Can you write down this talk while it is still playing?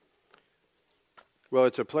Well,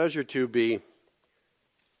 it's a pleasure to be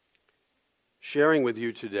sharing with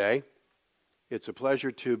you today. It's a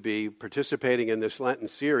pleasure to be participating in this Lenten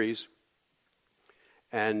series.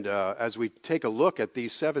 And as we take a look at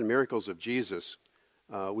these 7 miracles of Jesus,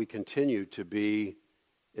 we continue to be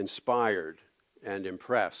inspired and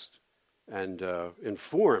impressed and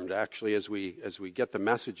informed, actually, as we get the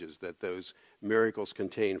messages that those miracles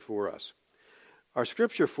contain for us. Our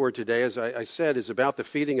scripture for today, as I said, is about the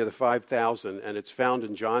feeding of the 5,000, and it's found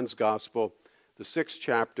in John's Gospel, the 6th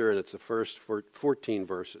chapter, and it's the first 14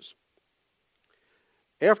 verses.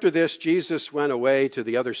 After this, Jesus went away to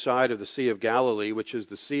the other side of the Sea of Galilee, which is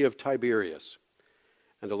the Sea of Tiberias.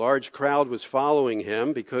 And a large crowd was following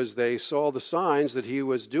him because they saw the signs that he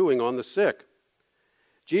was doing on the sick.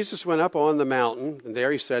 Jesus went up on the mountain, and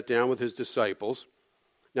there he sat down with his disciples.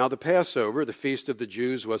 Now the Passover, the feast of the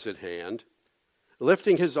Jews, was at hand.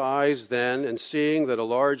 Lifting his eyes then and seeing that a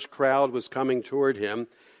large crowd was coming toward him,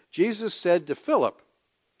 Jesus said to Philip,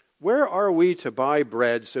 "Where are we to buy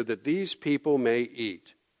bread so that these people may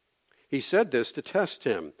eat?" He said this to test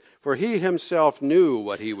him, for he himself knew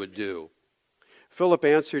what he would do. Philip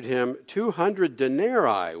answered him, 200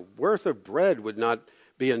 denarii worth of bread would not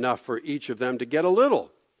be enough for each of them to get a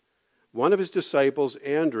little. One of his disciples,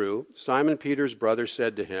 Andrew, Simon Peter's brother,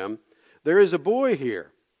 said to him, "There is a boy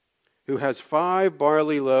here who has 5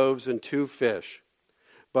 barley loaves and 2 fish.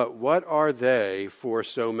 But what are they for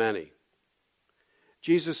so many?"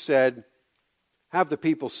 Jesus said, "Have the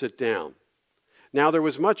people sit down." Now there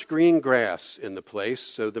was much green grass in the place,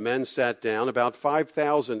 so the men sat down, about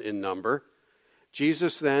 5,000 in number.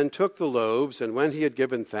 Jesus then took the loaves, and when he had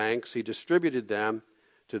given thanks, he distributed them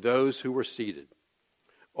to those who were seated.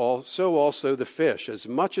 So also the fish, as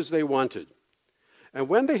much as they wanted. And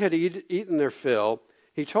when they had eaten their fill,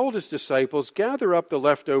 he told his disciples, "Gather up the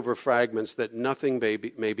leftover fragments that nothing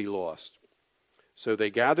may be lost." So they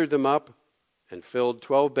gathered them up and filled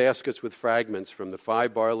 12 baskets with fragments from the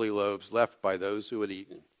 5 barley loaves left by those who had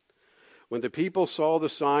eaten. When the people saw the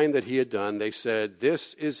sign that he had done, they said,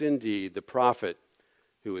 "This is indeed the prophet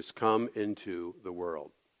who has come into the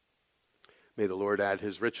world." May the Lord add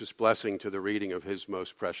his richest blessing to the reading of his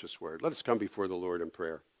most precious word. Let us come before the Lord in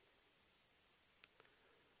prayer.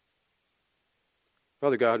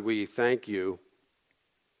 Father God, we thank you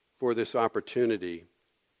for this opportunity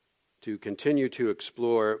to continue to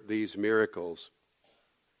explore these miracles.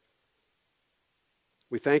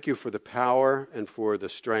 We thank you for the power and for the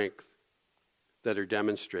strength that are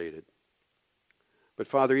demonstrated. But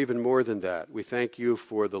Father, even more than that, we thank you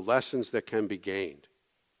for the lessons that can be gained,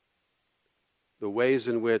 the ways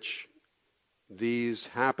in which these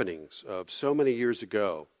happenings of so many years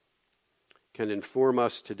ago can inform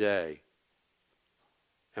us today.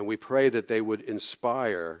 And we pray that they would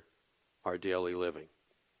inspire our daily living.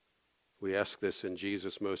 We ask this in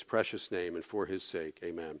Jesus' most precious name and for his sake.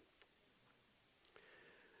 Amen.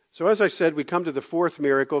 So as I said, we come to the 4th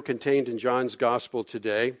miracle contained in John's Gospel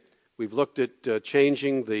today. We've looked at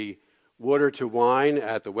changing the water to wine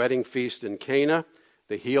at the wedding feast in Cana,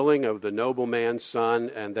 the healing of the nobleman's son,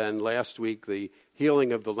 and then last week the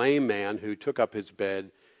healing of the lame man who took up his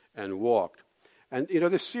bed and walked. And,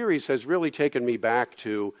 this series has really taken me back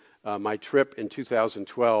to my trip in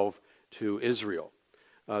 2012 to Israel.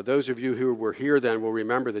 Those of you who were here then will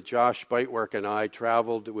remember that Josh Beitwerk and I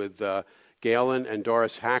traveled with Galen and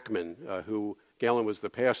Doris Hackman, who Galen was the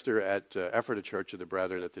pastor at Ephrata Church of the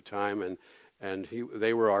Brethren at the time, and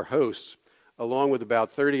they were our hosts, along with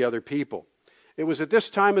about 30 other people. It was at this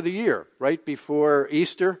time of the year, right before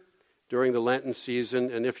Easter, during the Lenten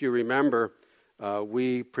season, and if you remember,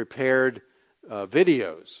 we prepared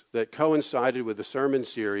videos that coincided with the sermon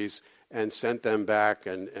series and sent them back,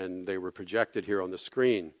 and they were projected here on the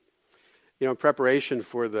screen. In preparation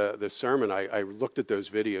for the sermon, I looked at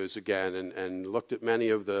those videos again and looked at many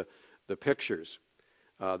of the pictures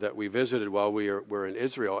that we visited while we were in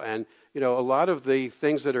Israel. And, a lot of the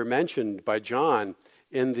things that are mentioned by John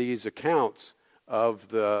in these accounts of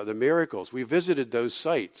the miracles, we visited those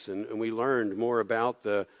sites and we learned more about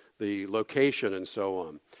the location and so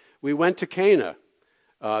on. We went to Cana.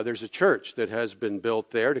 There's a church that has been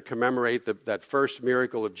built there to commemorate that first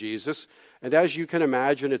miracle of Jesus. And as you can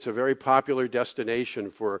imagine, it's a very popular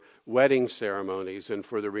destination for wedding ceremonies and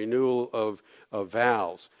for the renewal of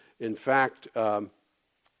vows. In fact,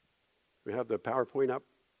 we have the PowerPoint up.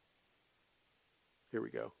 Here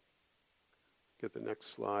we go. Get the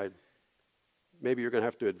next slide. Maybe you're going to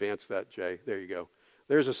have to advance that, Jay. There you go.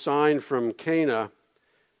 There's a sign from Cana.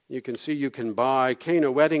 You can see you can buy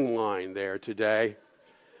Cana wedding wine there today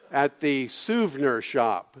at the Souvenir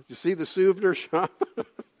shop. You see the Souvenir shop? A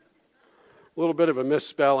little bit of a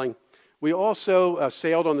misspelling. We also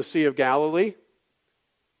sailed on the Sea of Galilee.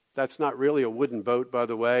 That's not really a wooden boat, by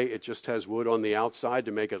the way. It just has wood on the outside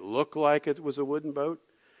to make it look like it was a wooden boat.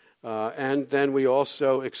 And then we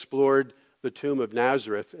also explored the tomb of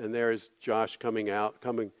Nazareth, and there is Josh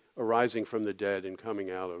arising from the dead and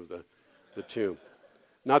coming out of the tomb.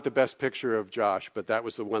 Not the best picture of Josh, but that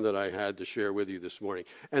was the one that I had to share with you this morning.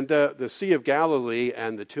 And the Sea of Galilee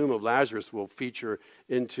and the tomb of Lazarus will feature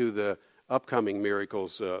into the upcoming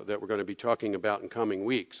miracles that we're going to be talking about in coming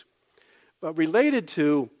weeks. But related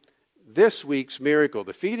to this week's miracle,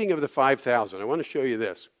 the feeding of the 5,000, I want to show you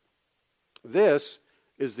this. This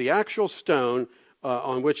is the actual stone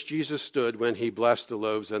on which Jesus stood when he blessed the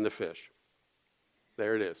loaves and the fish.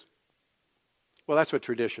 There it is. Well, that's what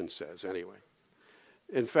tradition says anyway.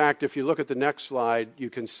 In fact, if you look at the next slide, you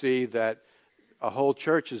can see that a whole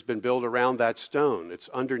church has been built around that stone. It's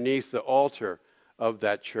underneath the altar of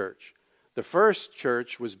that church. The first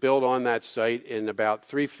church was built on that site in about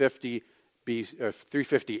 350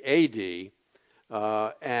 AD,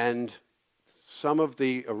 and some of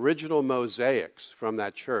the original mosaics from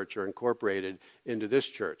that church are incorporated into this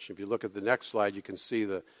church. If you look at the next slide, you can see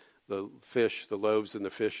the fish, the loaves and the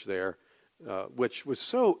fish there, which was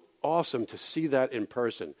so awesome to see that in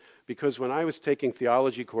person, because when I was taking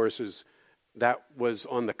theology courses, that was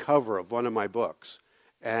on the cover of one of my books,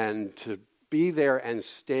 and to be there and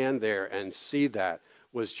stand there and see that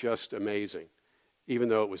was just amazing. Even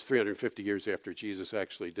though it was 350 years after Jesus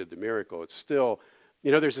actually did the miracle, it's still,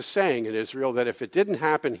 there's a saying in Israel that if it didn't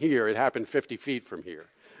happen here, it happened 50 feet from here.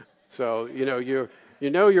 So,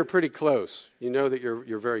 you're pretty close. You know that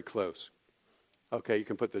you're very close. Okay, you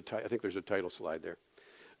can put I think there's a title slide there.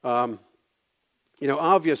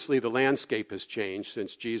 Obviously the landscape has changed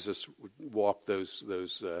since Jesus walked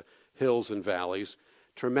those hills and valleys.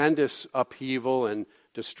 Tremendous upheaval and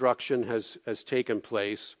destruction has taken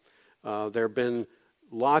place. There have been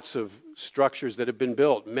lots of structures that have been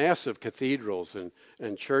built. Massive cathedrals and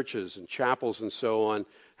churches and chapels and so on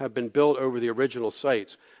have been built over the original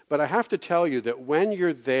sites. But I have to tell you that when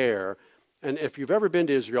you're there, and if you've ever been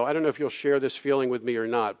to Israel, I don't know if you'll share this feeling with me or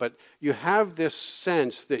not, but you have this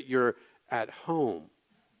sense that you're at home,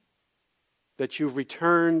 that you've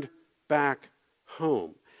returned back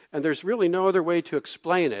home. And there's really no other way to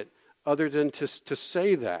explain it other than to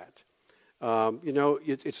say that.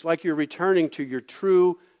 It's like you're returning to your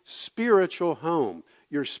true spiritual home,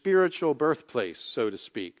 your spiritual birthplace, so to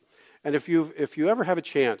speak. And if you ever have a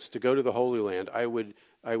chance to go to the Holy Land, I would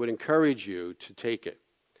encourage you to take it.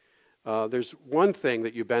 There's one thing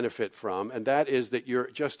that you benefit from, and that is that you're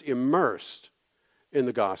just immersed in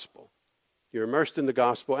the gospel. You're immersed in the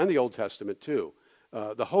gospel and the Old Testament too,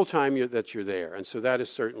 the whole time that you're there. And so that is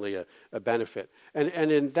certainly a benefit. And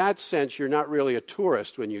in that sense, you're not really a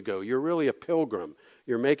tourist when you go. You're really a pilgrim.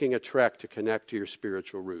 You're making a trek to connect to your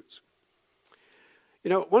spiritual roots.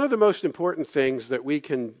 One of the most important things that we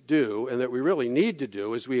can do, and that we really need to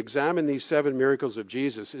do as we examine these 7 miracles of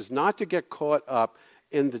Jesus, is not to get caught up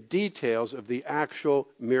in the details of the actual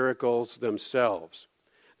miracles themselves.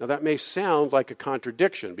 Now, that may sound like a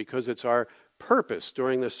contradiction, because it's our purpose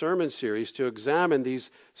during the sermon series to examine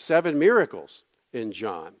these 7 miracles in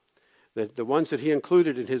John, the ones that he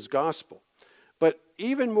included in his gospel. But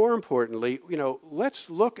even more importantly, let's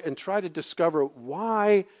look and try to discover,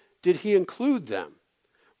 why did he include them?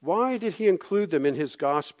 Why did he include them in his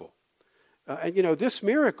gospel? This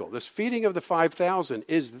miracle, this feeding of the 5,000,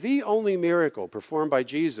 is the only miracle performed by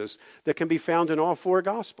Jesus that can be found in all 4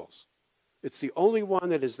 gospels. It's the only one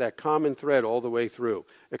that is that common thread all the way through,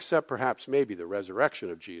 except perhaps maybe the resurrection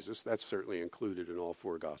of Jesus. That's certainly included in all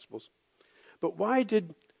 4 gospels. But why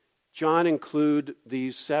did John include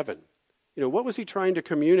these 7? What was he trying to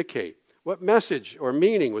communicate? What message or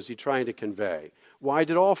meaning was he trying to convey? Why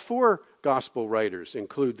did all 4 gospel writers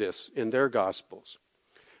include this in their gospels?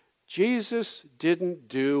 Jesus didn't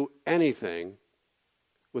do anything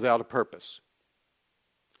without a purpose.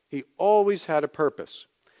 He always had a purpose.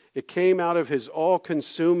 It came out of his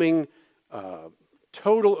all-consuming,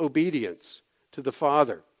 total obedience to the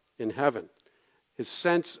Father in heaven. His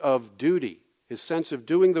sense of duty, his sense of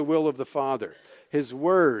doing the will of the Father. His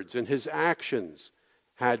words and his actions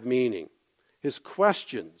had meaning. His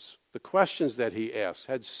questions, the questions that he asked,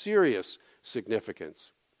 had serious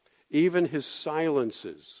significance. Even his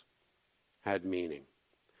silences had meaning.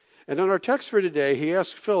 And in our text for today, he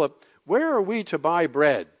asked Philip, "Where are we to buy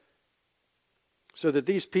bread so that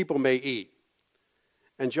these people may eat?"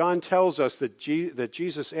 And John tells us that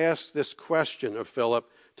Jesus asked this question of Philip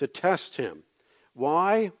to test him.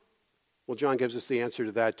 Why? Well, John gives us the answer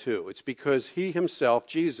to that too. It's because he himself,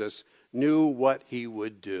 Jesus, knew what he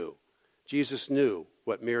would do. Jesus knew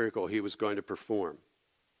what miracle he was going to perform.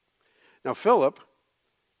 Now, Philip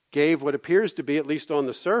gave what appears to be, at least on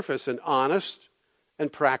the surface, an honest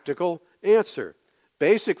and practical answer.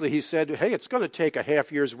 Basically, he said, hey, it's going to take a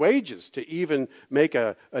half year's wages to even make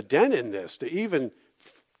a dent in this, to even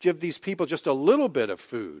give these people just a little bit of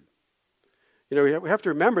food. You know, we have to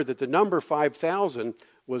remember that the number 5,000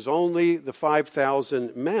 was only the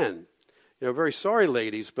 5,000 men. You know, very sorry,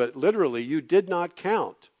 ladies, but literally you did not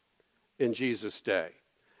count in Jesus' day,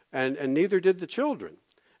 and neither did the children.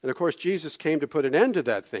 And of course, Jesus came to put an end to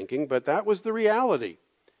that thinking, but that was the reality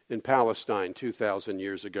in Palestine 2,000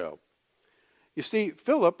 years ago. You see,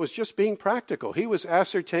 Philip was just being practical. He was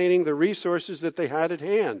ascertaining the resources that they had at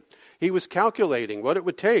hand. He was calculating what it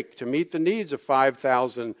would take to meet the needs of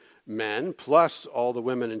 5,000 men, plus all the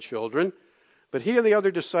women and children. But he and the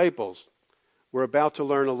other disciples were about to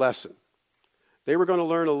learn a lesson. They were going to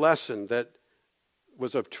learn a lesson that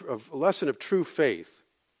was a lesson of true faith,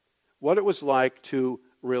 what it was like to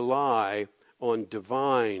rely on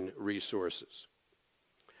divine resources.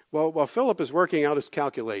 Well, while Philip is working out his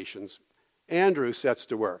calculations, Andrew sets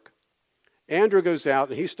to work. Andrew goes out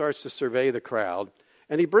and he starts to survey the crowd,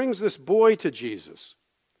 and he brings this boy to Jesus.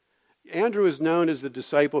 Andrew is known as the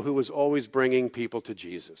disciple who was always bringing people to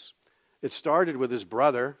Jesus. It started with his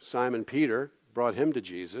brother, Simon Peter, brought him to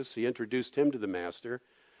Jesus. He introduced him to the Master.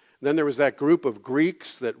 Then there was that group of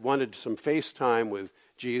Greeks that wanted some face time with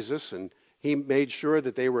Jesus, and he made sure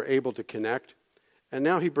that they were able to connect. And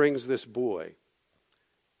now he brings this boy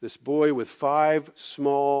with 5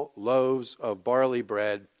 small loaves of barley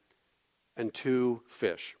bread and 2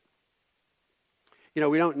 fish. You know,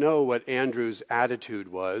 we don't know what Andrew's attitude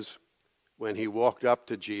was when he walked up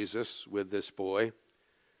to Jesus with this boy.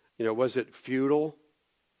 You know, was it futile?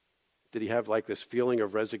 Did he have like this feeling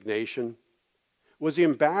of resignation? Was he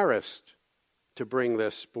embarrassed to bring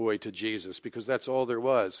this boy to Jesus because that's all there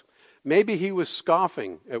was? Maybe he was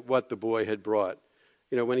scoffing at what the boy had brought.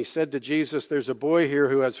 You know, when he said to Jesus, there's a boy here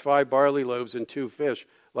who has 5 barley loaves and 2 fish,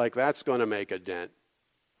 like that's going to make a dent.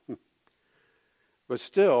 But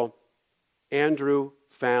still, Andrew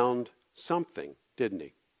found something, didn't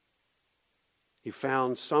he? He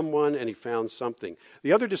found someone and he found something.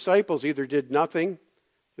 The other disciples either did nothing,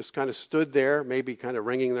 just kind of stood there, maybe kind of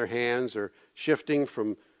wringing their hands or shifting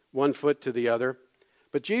from one foot to the other.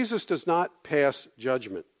 But Jesus does not pass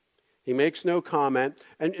judgment. He makes no comment.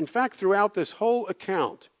 And in fact, throughout this whole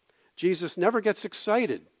account, Jesus never gets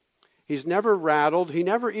excited. He's never rattled. He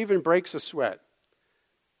never even breaks a sweat.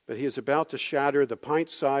 But he is about to shatter the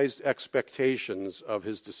pint-sized expectations of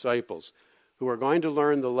his disciples, who are going to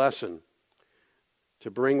learn the lesson to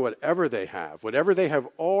bring whatever they have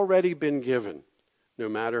already been given, no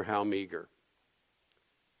matter how meager.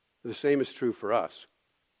 The same is true for us.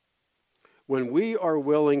 When we are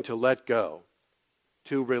willing to let go,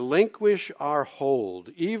 to relinquish our hold,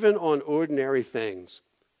 even on ordinary things,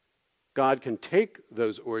 God can take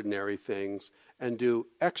those ordinary things and do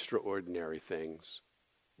extraordinary things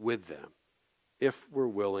with them, if we're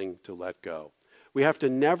willing to let go. We have to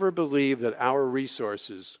never believe that our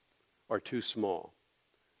resources are too small,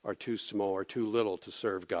 or too little to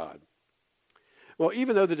serve God. Well,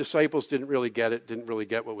 even though the disciples didn't really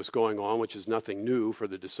get what was going on, which is nothing new for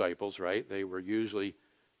the disciples, right? They were usually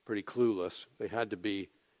pretty clueless. They had to be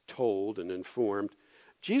told and informed.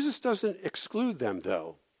 Jesus doesn't exclude them,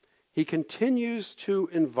 though. He continues to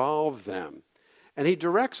involve them. And he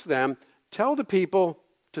directs them, tell the people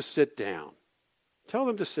to sit down. Tell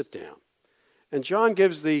them to sit down. And John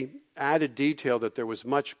gives the added detail that there was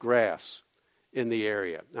much grass in the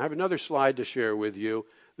area. I have another slide to share with you.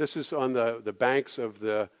 This is on the banks of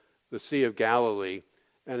the Sea of Galilee.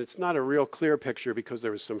 And it's not a real clear picture because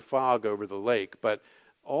there was some fog over the lake, but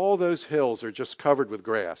all those hills are just covered with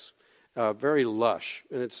grass, very lush,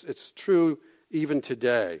 and it's true even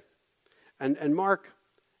today. And in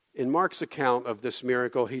Mark's account of this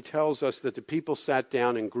miracle, he tells us that the people sat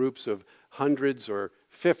down in groups of hundreds or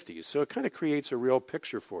 50s. So it kind of creates a real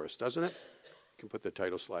picture for us, doesn't it? You can put the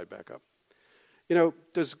title slide back up. You know,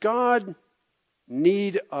 does God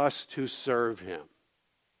need us to serve him?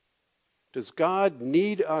 Does God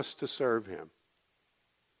need us to serve him?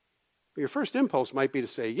 Your first impulse might be to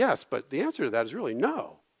say yes, but the answer to that is really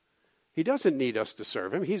no. He doesn't need us to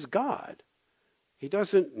serve him. He's God. He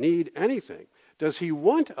doesn't need anything. Does he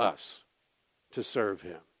want us to serve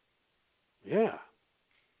him? Yeah,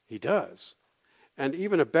 he does. And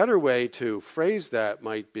even a better way to phrase that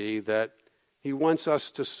might be that he wants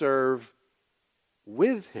us to serve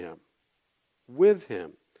with him. With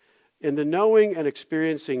him. In the Knowing and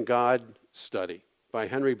Experiencing God study by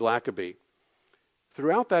Henry Blackaby,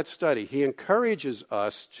 throughout that study, he encourages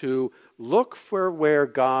us to look for where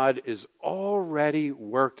God is already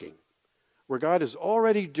working, where God is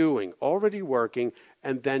already doing, already working,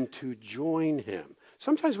 and then to join him.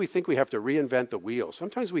 Sometimes we think we have to reinvent the wheel.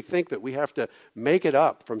 Sometimes we think that we have to make it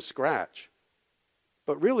up from scratch.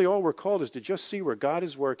 But really all we're called is to just see where God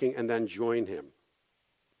is working and then join him.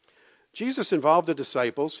 Jesus involved the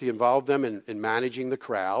disciples. He involved them in managing the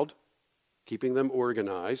crowd, keeping them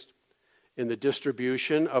organized, in the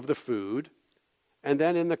distribution of the food, and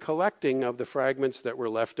then in the collecting of the fragments that were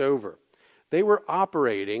left over. They were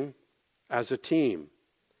operating as a team.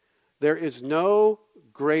 There is no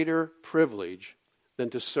greater privilege than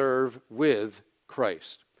to serve with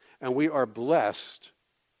Christ, and we are blessed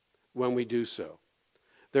when we do so.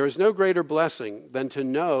 There is no greater blessing than to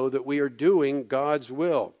know that we are doing God's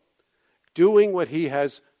will, doing what he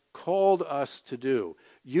has called us to do,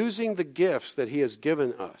 using the gifts that he has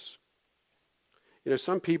given us. You know,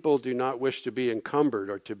 some people do not wish to be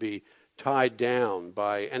encumbered or to be tied down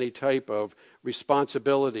by any type of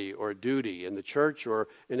responsibility or duty in the church or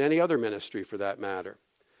in any other ministry for that matter.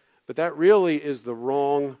 But that really is the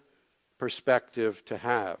wrong perspective to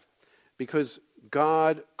have, because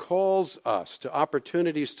God calls us to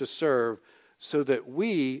opportunities to serve so that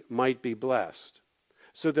we might be blessed,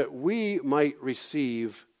 so that we might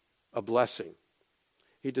receive a blessing.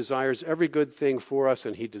 He desires every good thing for us,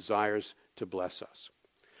 and he desires to bless us.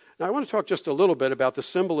 Now, I want to talk just a little bit about the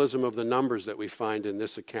symbolism of the numbers that we find in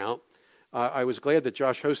this account. I was glad that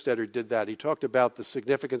Josh Hostetter did that. He talked about the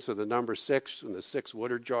significance of the number 6 and the 6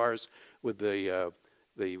 water jars with the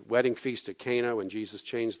wedding feast at Cana when Jesus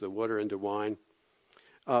changed the water into wine.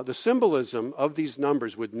 The symbolism of these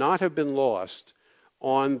numbers would not have been lost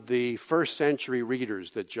on the first century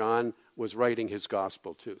readers that John was writing his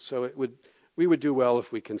gospel to. So we would do well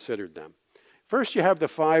if we considered them. First, you have the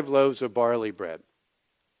 5 loaves of barley bread.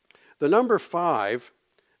 The number 5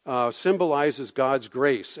 symbolizes God's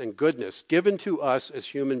grace and goodness given to us as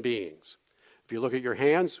human beings. If you look at your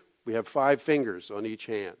hands, we have 5 fingers on each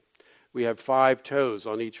hand. We have 5 toes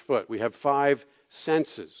on each foot. We have 5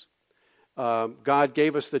 senses. God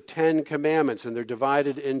gave us the 10 commandments, and they're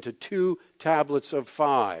divided into 2 tablets of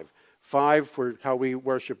 5. 5 for how we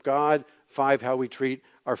worship God, 5 how we treat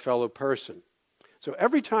our fellow person. So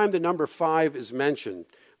every time the number 5 is mentioned,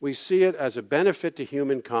 we see it as a benefit to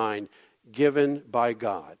humankind given by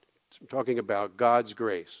God. I'm talking about God's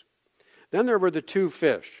grace. Then there were the 2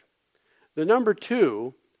 fish. The number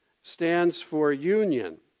 2 stands for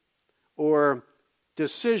union or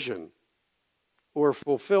decision or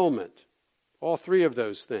fulfillment. All 3 of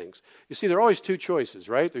those things. You see, there are always 2 choices,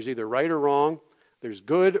 right? There's either right or wrong. There's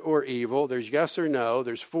good or evil. There's yes or no.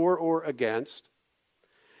 There's for or against.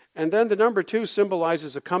 And then the number 2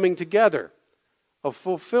 symbolizes a coming together, a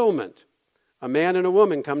fulfillment. A man and a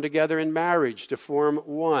woman come together in marriage to form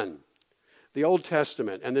one. The Old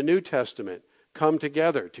Testament and the New Testament come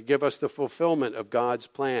together to give us the fulfillment of God's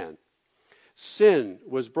plan. Sin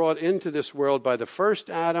was brought into this world by the first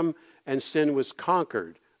Adam, and sin was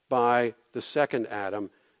conquered by the second Adam,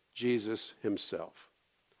 Jesus himself.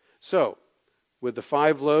 So, with the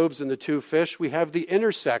 5 loaves and the 2 fish, we have the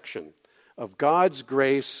intersection of God's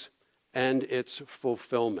grace and its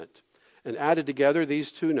fulfillment. And added together,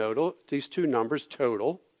 these two numbers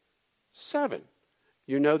total 7.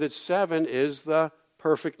 You know that 7 is the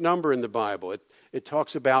perfect number in the Bible. It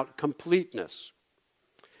talks about completeness.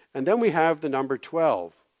 And then we have the number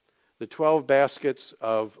 12, the 12 baskets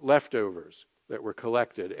of leftovers that were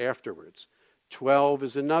collected afterwards. 12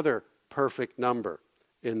 is another perfect number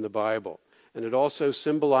in the Bible. And it also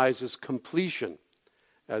symbolizes completion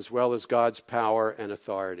as well as God's power and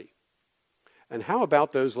authority. And how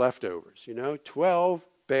about those leftovers? 12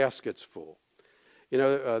 baskets full.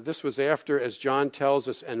 This was after, as John tells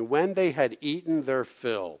us, and when they had eaten their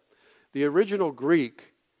fill. The original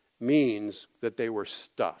Greek means that they were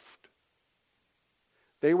stuffed.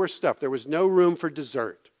 They were stuffed. There was no room for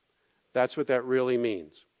dessert. That's what that really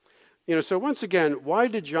means. So once again, why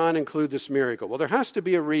did John include this miracle? Well, there has to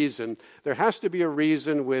be a reason. There has to be a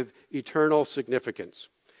reason with eternal significance.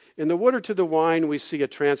 In the water to the wine, we see a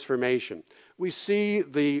transformation. We see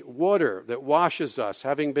the water that washes us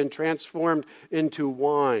having been transformed into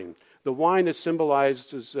wine. The wine that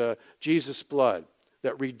symbolizes Jesus' blood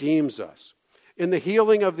that redeems us. In the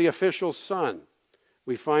healing of the official son,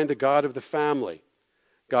 we find the God of the family.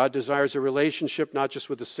 God desires a relationship not just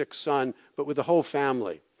with the sick son, but with the whole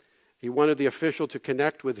family. He wanted the official to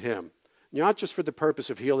connect with him, not just for the purpose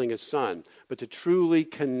of healing his son, but to truly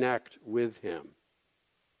connect with him.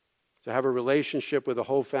 To have a relationship with the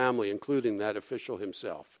whole family, including that official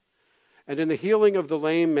himself. And in the healing of the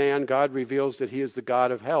lame man, God reveals that he is the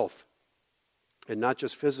God of health, and not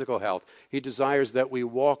just physical health. He desires that we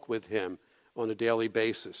walk with him on a daily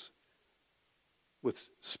basis with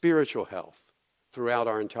spiritual health throughout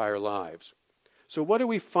our entire lives. So what do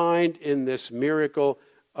we find in this miracle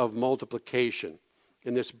of multiplication,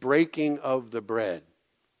 in this breaking of the bread?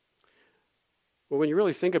 Well, when you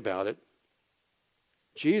really think about it,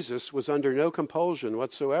 Jesus was under no compulsion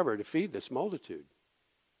whatsoever to feed this multitude.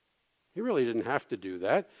 He really didn't have to do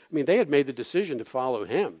that. I mean, they had made the decision to follow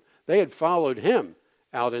him. They had followed him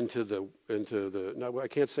out into the no, I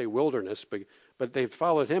can't say wilderness, but they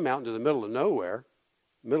followed him out into the middle of nowhere,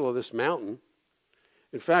 middle of this mountain.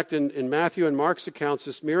 In fact, in Matthew and Mark's accounts,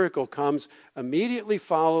 this miracle comes immediately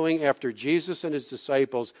following after Jesus and his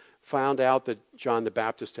disciples found out that John the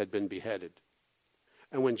Baptist had been beheaded.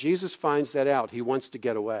 And when Jesus finds that out, he wants to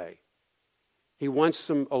get away. He wants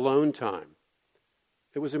some alone time.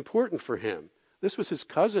 It was important for him. This was his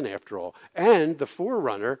cousin, after all, and the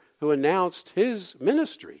forerunner who announced his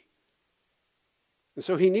ministry. And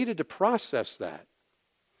so he needed to process that.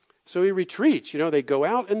 So he retreats. You know, they go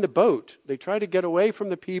out in the boat. They try to get away from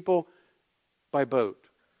the people by boat.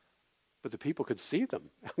 But the people could see them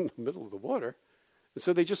out in the middle of the water. And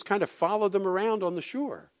so they just kind of followed them around on the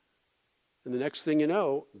shore. And the next thing you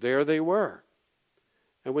know, there they were.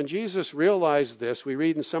 And when Jesus realized this, we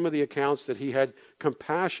read in some of the accounts that he had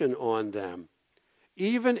compassion on them.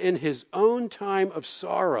 Even in his own time of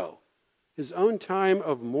sorrow, his own time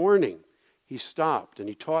of mourning, he stopped and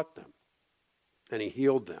he taught them and he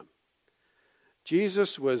healed them.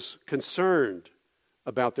 Jesus was concerned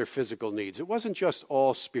about their physical needs. It wasn't just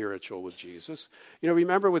all spiritual with Jesus. You know,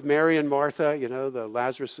 remember with Mary and Martha, you know, the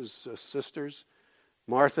Lazarus' sisters?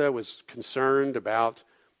 Martha was concerned about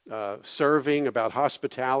serving, about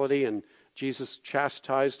hospitality, and Jesus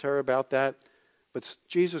chastised her about that. But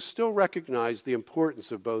Jesus still recognized the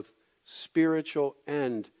importance of both spiritual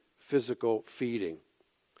and physical feeding.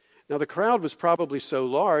 Now, the crowd was probably so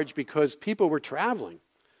large because people were traveling.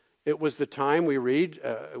 It was the time we read,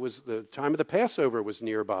 it was the time of the Passover was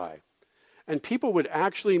nearby. And people would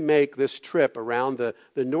actually make this trip around the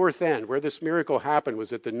north end. Where this miracle happened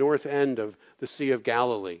was at the north end of the Sea of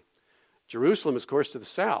Galilee. Jerusalem is, of course, to the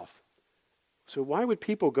south. So why would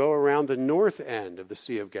people go around the north end of the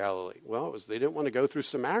Sea of Galilee? Well, it was they didn't want to go through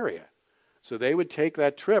Samaria. So they would take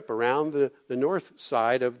that trip around the north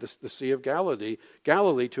side of the Sea of Galilee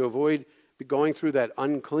to avoid going through that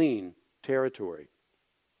unclean territory.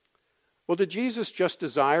 Well, did Jesus just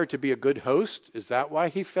desire to be a good host? Is that why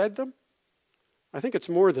he fed them? I think it's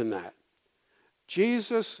more than that.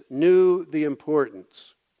 Jesus knew the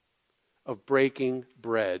importance of breaking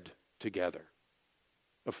bread together,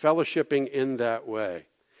 of fellowshipping in that way,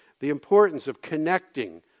 the importance of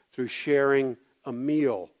connecting through sharing a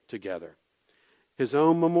meal together. His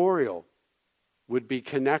own memorial would be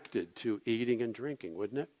connected to eating and drinking,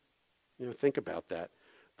 wouldn't it? You know, think about that.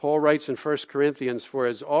 Paul writes in 1 Corinthians, "For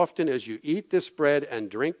as often as you eat this bread and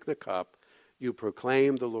drink the cup, you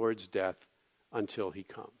proclaim the Lord's death until he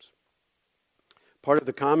comes." Part of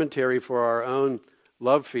the commentary for our own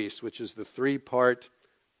love feast, which is the 3-part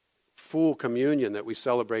full communion that we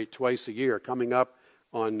celebrate twice a year, coming up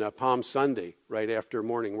on Palm Sunday, right after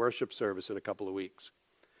morning worship service in a couple of weeks.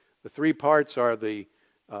 The 3 parts are a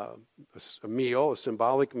meal, a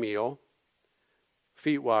symbolic meal,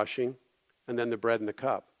 feet washing, and then the bread and the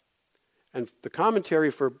cup. And the commentary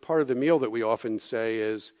for part of the meal that we often say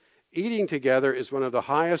is, eating together is one of the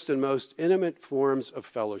highest and most intimate forms of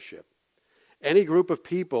fellowship. Any group of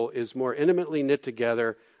people is more intimately knit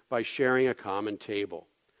together by sharing a common table.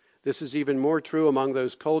 This is even more true among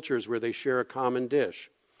those cultures where they share a common dish.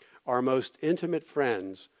 Our most intimate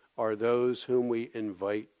friends are those whom we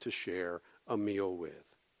invite to share a meal with.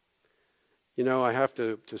 You know, I have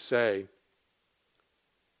to say,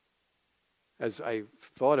 as I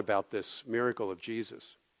thought about this miracle of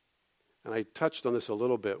Jesus, and I touched on this a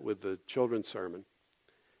little bit with the children's sermon,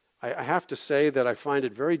 I have to say that I find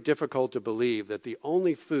it very difficult to believe that the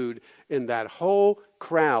only food in that whole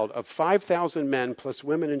crowd of 5,000 men plus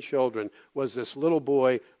women and children was this little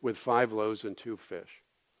boy with 5 loaves and 2 fish.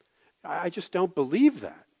 I just don't believe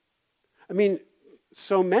that. I mean,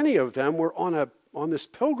 so many of them were on this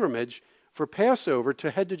pilgrimage for Passover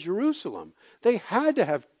to head to Jerusalem. They had to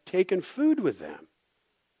have taken food with them.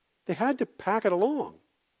 They had to pack it along.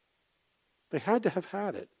 They had to have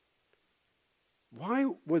had it. Why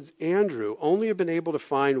would Andrew only have been able to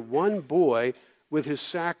find one boy with his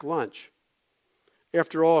sack lunch?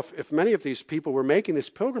 After all, if many of these people were making this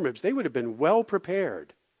pilgrimage, they would have been well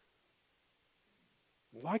prepared.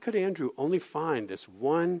 Why could Andrew only find this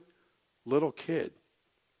one little kid?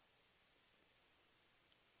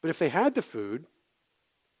 But if they had the food,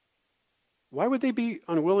 why would they be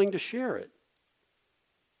unwilling to share it?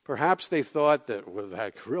 Perhaps they thought that with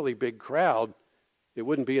that really big crowd, it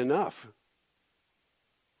wouldn't be enough.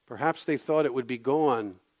 Perhaps they thought it would be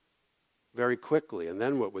gone very quickly, and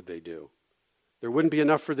then what would they do? There wouldn't be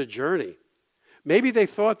enough for the journey. Maybe they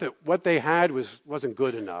thought that what they had wasn't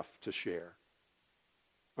good enough to share.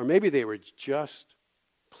 Or maybe they were just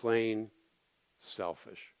plain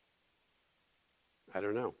selfish. I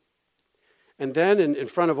don't know. And then in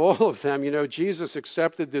front of all of them, Jesus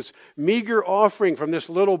accepted this meager offering from this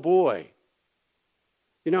little boy.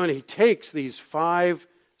 And he takes these 5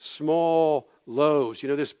 small loaves.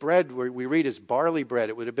 This bread we read is barley bread.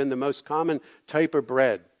 It would have been the most common type of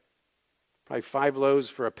bread. Probably 5 loaves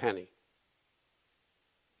for a penny.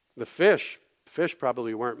 The fish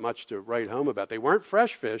probably weren't much to write home about. They weren't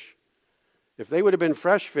fresh fish. If they would have been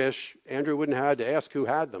fresh fish, Andrew wouldn't have had to ask who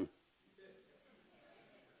had them.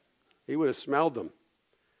 He would have smelled them.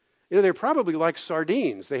 They're probably like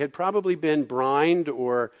sardines. They had probably been brined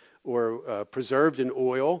or preserved in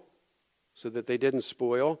oil so that they didn't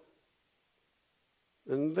spoil.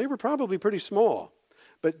 And they were probably pretty small.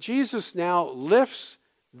 But Jesus now lifts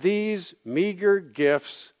these meager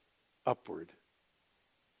gifts upward.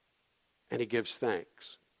 And he gives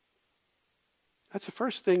thanks. That's the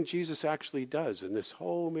first thing Jesus actually does in this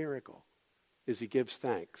whole miracle, is he gives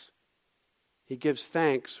thanks. He gives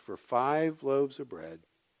thanks for 5 loaves of bread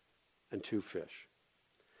and 2 fish.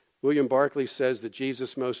 William Barclay says that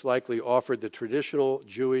Jesus most likely offered the traditional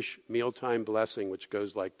Jewish mealtime blessing, which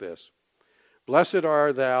goes like this. Blessed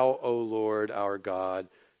art thou, O Lord, our God,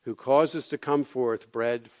 who causes to come forth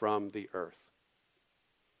bread from the earth.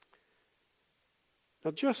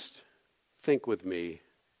 Now just think with me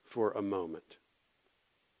for a moment.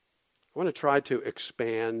 I want to try to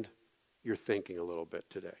expand your thinking a little bit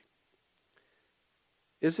today.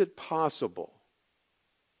 Is it possible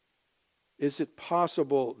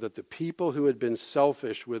that the people who had been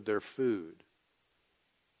selfish with their food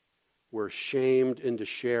were shamed into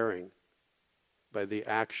sharing by the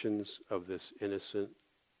actions of this innocent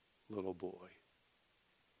little boy?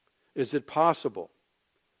 Is it possible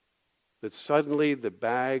that suddenly the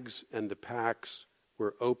bags and the packs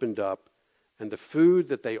were opened up and the food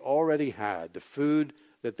that they already had, the food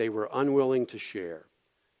that they were unwilling to share,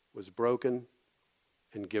 was broken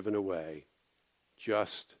and given away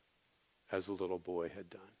just as the little boy had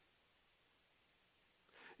done?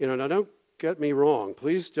 Now don't get me wrong.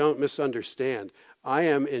 Please don't misunderstand. I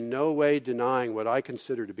am in no way denying what I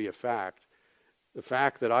consider to be a fact. The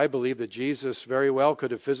fact that I believe that Jesus very well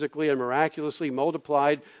could have physically and miraculously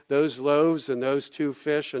multiplied those loaves and those 2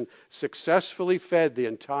 fish and successfully fed the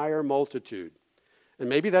entire multitude. And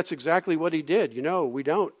maybe that's exactly what he did. We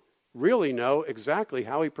don't really know exactly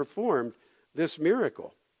how he performed this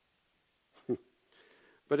miracle.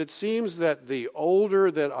 But it seems that the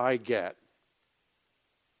older that I get,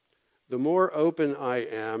 the more open I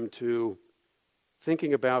am to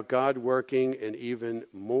thinking about God working in even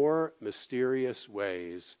more mysterious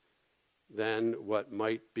ways than what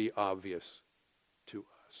might be obvious to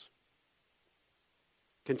us.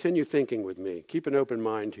 Continue thinking with me. Keep an open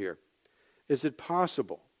mind here. Is it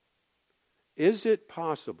possible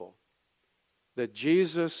that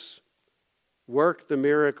Jesus worked the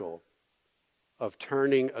miracle of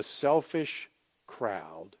turning a selfish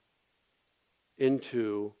crowd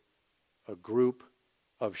into a group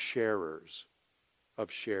of sharers?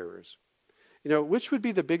 Which would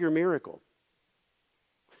be the bigger miracle?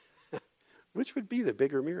 Which would be the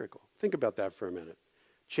bigger miracle? Think about that for a minute.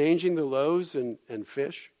 Changing the loaves and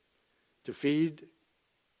fish to feed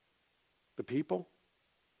the people?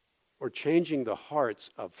 Or changing the hearts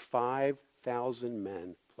of 5,000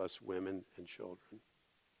 men plus women and children?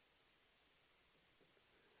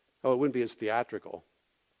 Oh, it wouldn't be as theatrical.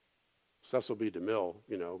 Cecil B. DeMille,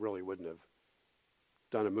 really wouldn't have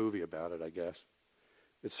done a movie about it, I guess.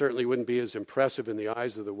 It certainly wouldn't be as impressive in the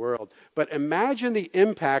eyes of the world. But imagine the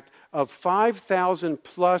impact of 5,000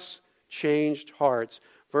 plus changed hearts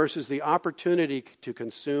versus the opportunity to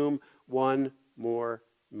consume one more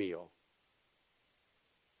meal.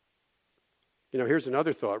 Here's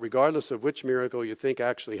another thought. Regardless of which miracle you think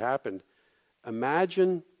actually happened,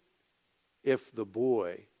 imagine if the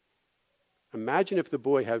boy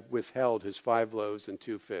had withheld his 5 loaves and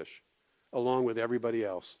 2 fish, along with everybody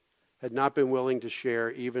else, had not been willing to share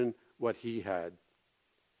even what he had.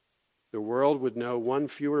 The world would know one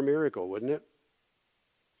fewer miracle, wouldn't it?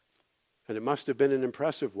 And it must have been an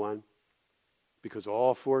impressive one, because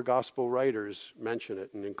all 4 gospel writers mention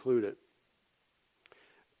it and include it.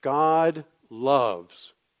 God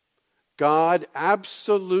loves God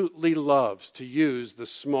absolutely loves to use the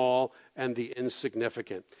small and the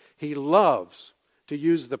insignificant. He loves to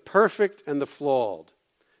use the perfect and the flawed.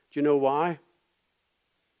 Do you know why?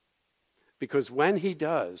 Because when he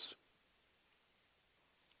does,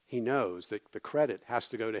 he knows that the credit has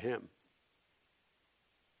to go to him.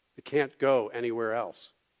 It can't go anywhere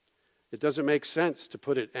else. It doesn't make sense to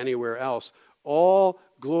put it anywhere else. All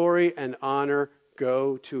glory and honor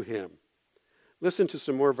go to him. Listen to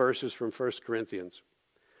some more verses from 1 Corinthians.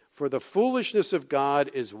 For the foolishness of God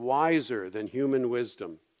is wiser than human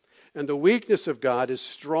wisdom, and the weakness of God is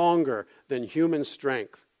stronger than human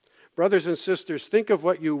strength. Brothers and sisters, think of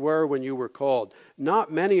what you were when you were called.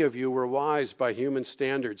 Not many of you were wise by human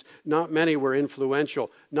standards. Not many were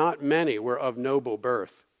influential. Not many were of noble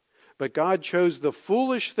birth. But God chose the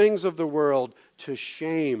foolish things of the world to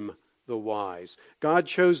shame the wise. God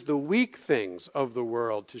chose the weak things of the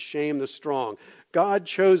world to shame the strong. God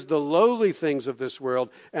chose the lowly things of this world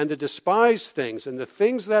and the despised things and the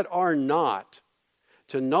things that are not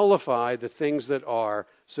to nullify the things that are,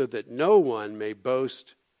 so that no one may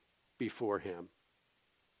boast before him.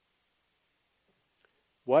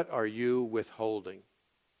 What are you withholding?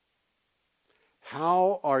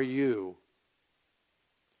 How are you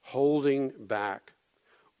holding back?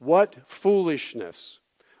 What foolishness,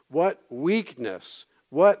 what weakness,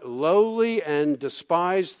 what lowly and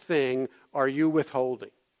despised thing are you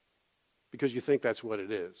withholding? Because you think that's what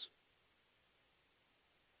it is.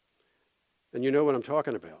 And you know what I'm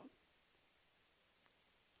talking about.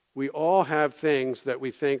 We all have things that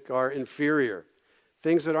we think are inferior,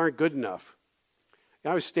 things that aren't good enough.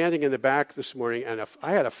 I was standing in the back this morning, and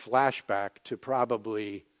I had a flashback to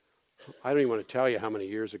probably, I don't even want to tell you how many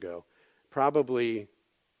years ago, probably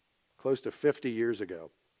close to 50 years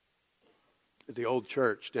ago, at the old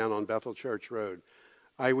church down on Bethel Church Road.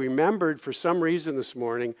 I remembered for some reason this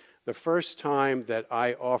morning the first time that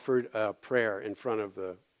I offered a prayer in front of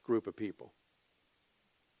the group of people.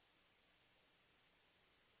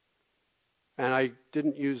 And I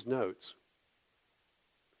didn't use notes.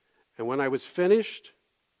 And when I was finished,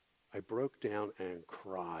 I broke down and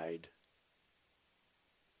cried.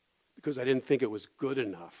 Because I didn't think it was good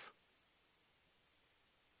enough.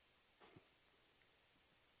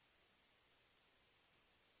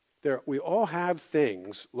 We all have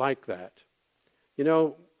things like that. You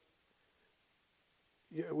know,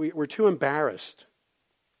 we're too embarrassed.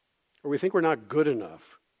 Or we think we're not good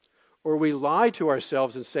enough. Or we lie to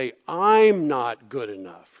ourselves and say, I'm not good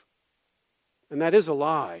enough. And that is a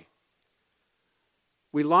lie.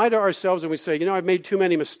 We lie to ourselves and we say, I've made too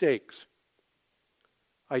many mistakes.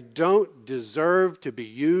 I don't deserve to be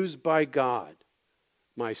used by God.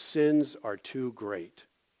 My sins are too great.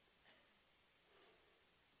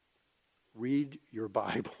 Read your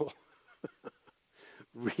Bible.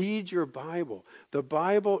 Read your Bible. The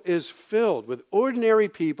Bible is filled with ordinary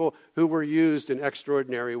people who were used in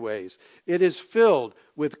extraordinary ways. It is filled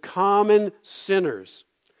with common sinners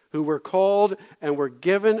who were called and were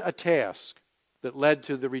given a task that led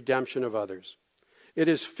to the redemption of others. It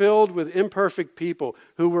is filled with imperfect people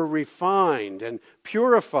who were refined and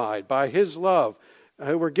purified by his love,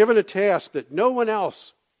 who were given a task that no one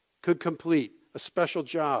else could complete, a special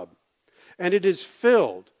job. And it is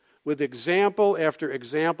filled with example after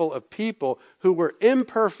example of people who were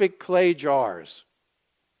imperfect clay jars.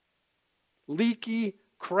 Leaky,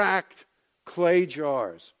 cracked clay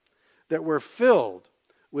jars that were filled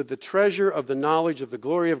with the treasure of the knowledge of the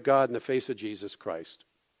glory of God in the face of Jesus Christ.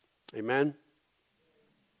 Amen?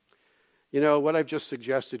 What I've just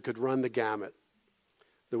suggested could run the gamut.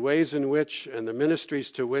 The ways in which and the ministries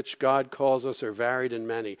to which God calls us are varied and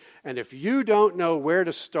many. And if you don't know where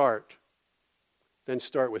to start, then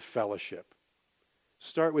start with fellowship.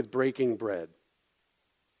 Start with breaking bread.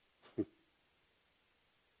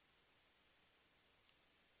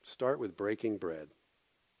 Start with breaking bread.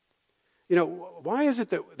 Why is it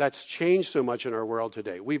that that's changed so much in our world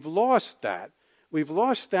today? We've lost that. We've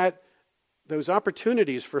lost those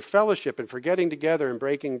opportunities for fellowship and for getting together and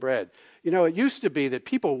breaking bread. It used to be that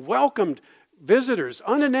people welcomed visitors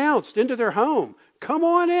unannounced into their home. Come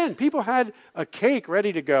on in. People had a cake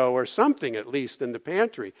ready to go, or something at least, in the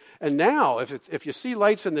pantry. And now, if you see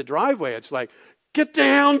lights in the driveway, it's like, get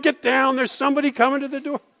down, there's somebody coming to the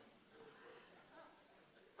door.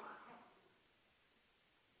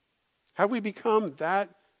 Have we become that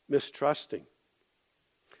mistrusting?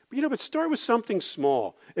 But start with something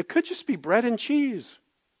small. It could just be bread and cheese.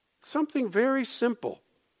 Something very simple.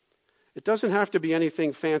 It doesn't have to be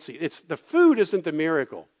anything fancy. The food isn't the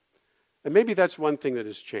miracle. And maybe that's one thing that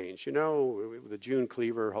has changed. The June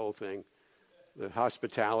Cleaver whole thing, the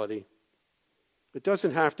hospitality. It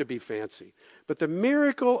doesn't have to be fancy. But the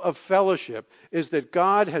miracle of fellowship is that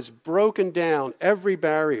God has broken down every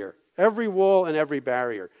barrier, every wall and every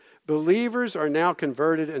barrier. Believers are now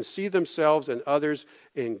converted and see themselves and others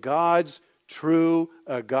in God's true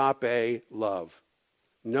agape love,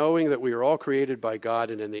 knowing that we are all created by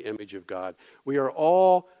God and in the image of God. We are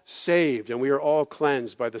all saved and we are all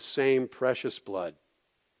cleansed by the same precious blood,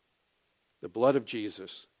 the blood of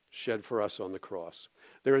Jesus shed for us on the cross.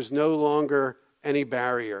 There is no longer any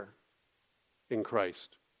barrier in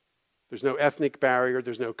Christ. There's no ethnic barrier.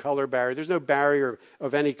 There's no color barrier. There's no barrier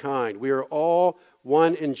of any kind. We are all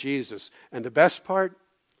one in Jesus. And the best part,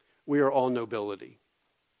 we are all nobility.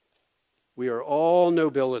 We are all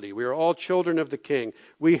nobility. We are all children of the King.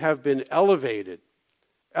 We have been elevated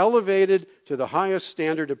to the highest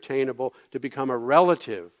standard obtainable to become a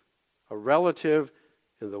relative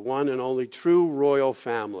in the one and only true royal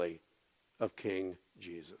family of King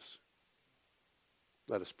Jesus.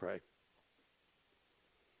 Let us pray.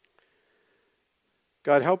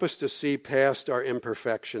 God, help us to see past our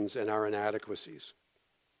imperfections and our inadequacies.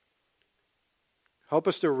 Help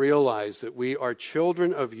us to realize that we are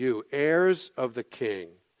children of you, heirs of the King,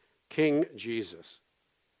 King Jesus.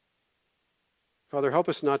 Father, help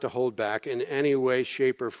us not to hold back in any way,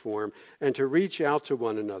 shape, or form, and to reach out to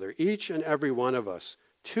one another, each and every one of us,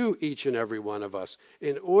 to each and every one of us,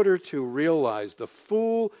 in order to realize the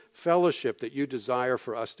full fellowship that you desire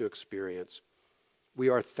for us to experience. We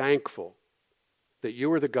are thankful that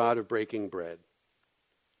you are the God of breaking bread.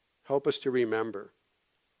 Help us to remember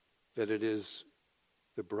that it is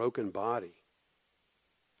the broken body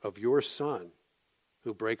of your Son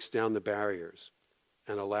who breaks down the barriers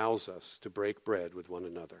and allows us to break bread with one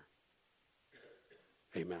another.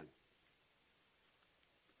 Amen.